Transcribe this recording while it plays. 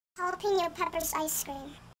Jalapeno peppers ice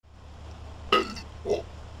cream.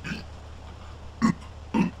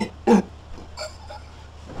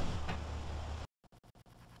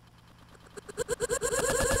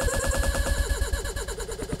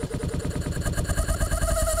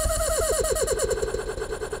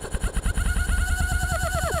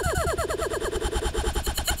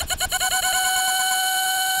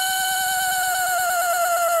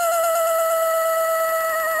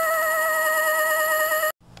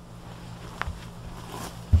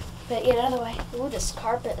 But get out of the way. Ooh, this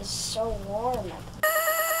carpet is so warm.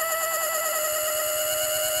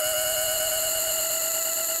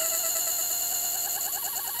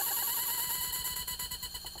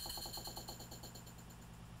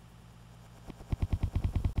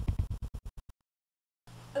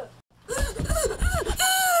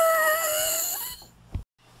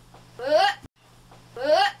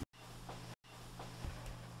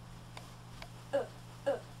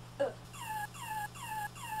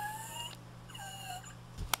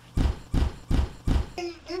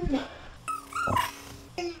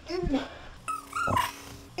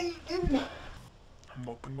 I'm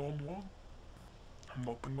mopping on one. I'm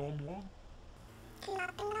mopping on one.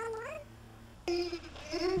 Mopping on one.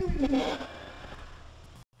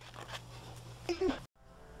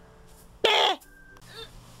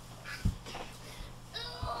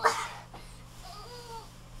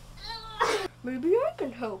 Maybe I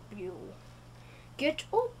can help you. Get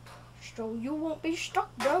up, so you won't be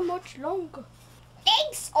stuck there much longer.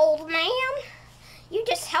 Thanks, old man. You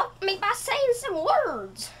just helped me by saying some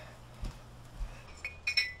words.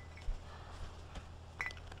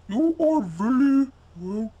 You are very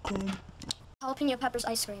welcome. Jalapeno peppers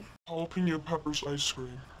ice cream. Jalapeno peppers ice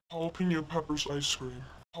cream. Jalapeno peppers ice cream.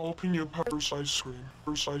 Jalapeno peppers ice cream.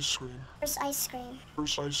 Peppers ice cream. Peppers ice cream.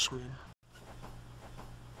 Peppers ice cream.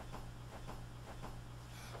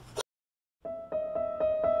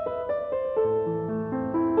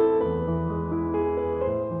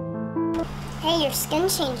 Hey, your skin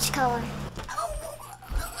changed color.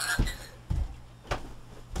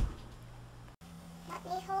 Let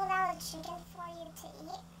me hold out a chicken for you to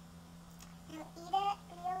eat. Now eat it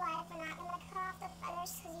real life. We're not going to cut off the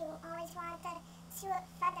feathers because you always wanted to see what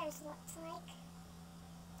feathers looks like.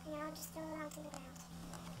 And now just throw it onto the ground.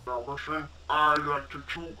 Now listen, I like to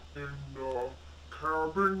chew in the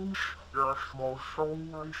cabbage. That smells so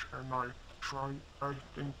nice, and I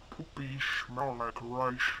think poopies smell like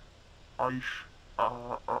rice. Ice.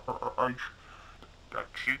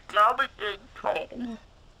 That's it, everything.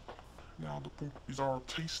 Now the poopies are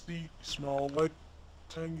tasty, smell like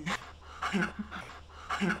tangy.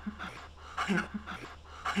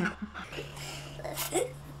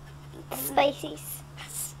 Spicies.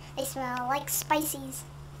 They smell like spices.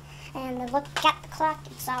 And look at the clock,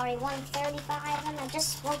 it's already 1:35 and I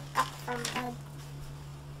just woke up from bed.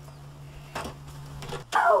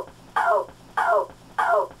 Oh, oh, oh,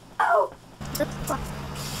 oh, oh.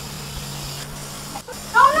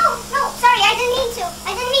 Oh no, sorry, I didn't mean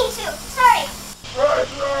to, sorry. Right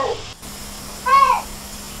now!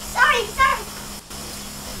 Sorry.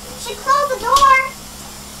 Should close the door.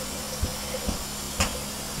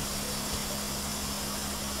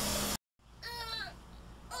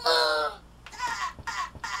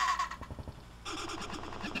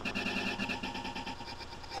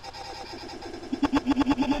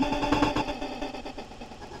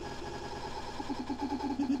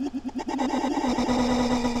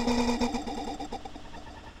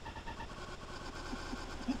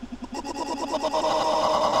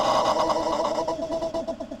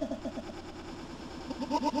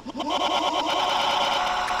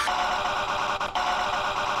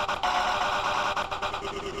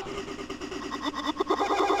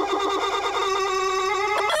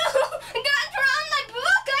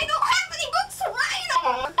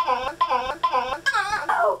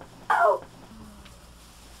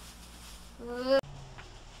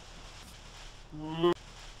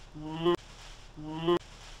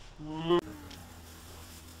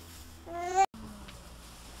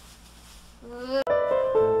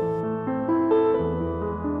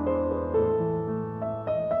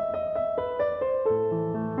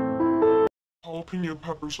 Jalapeno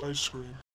peppers ice cream.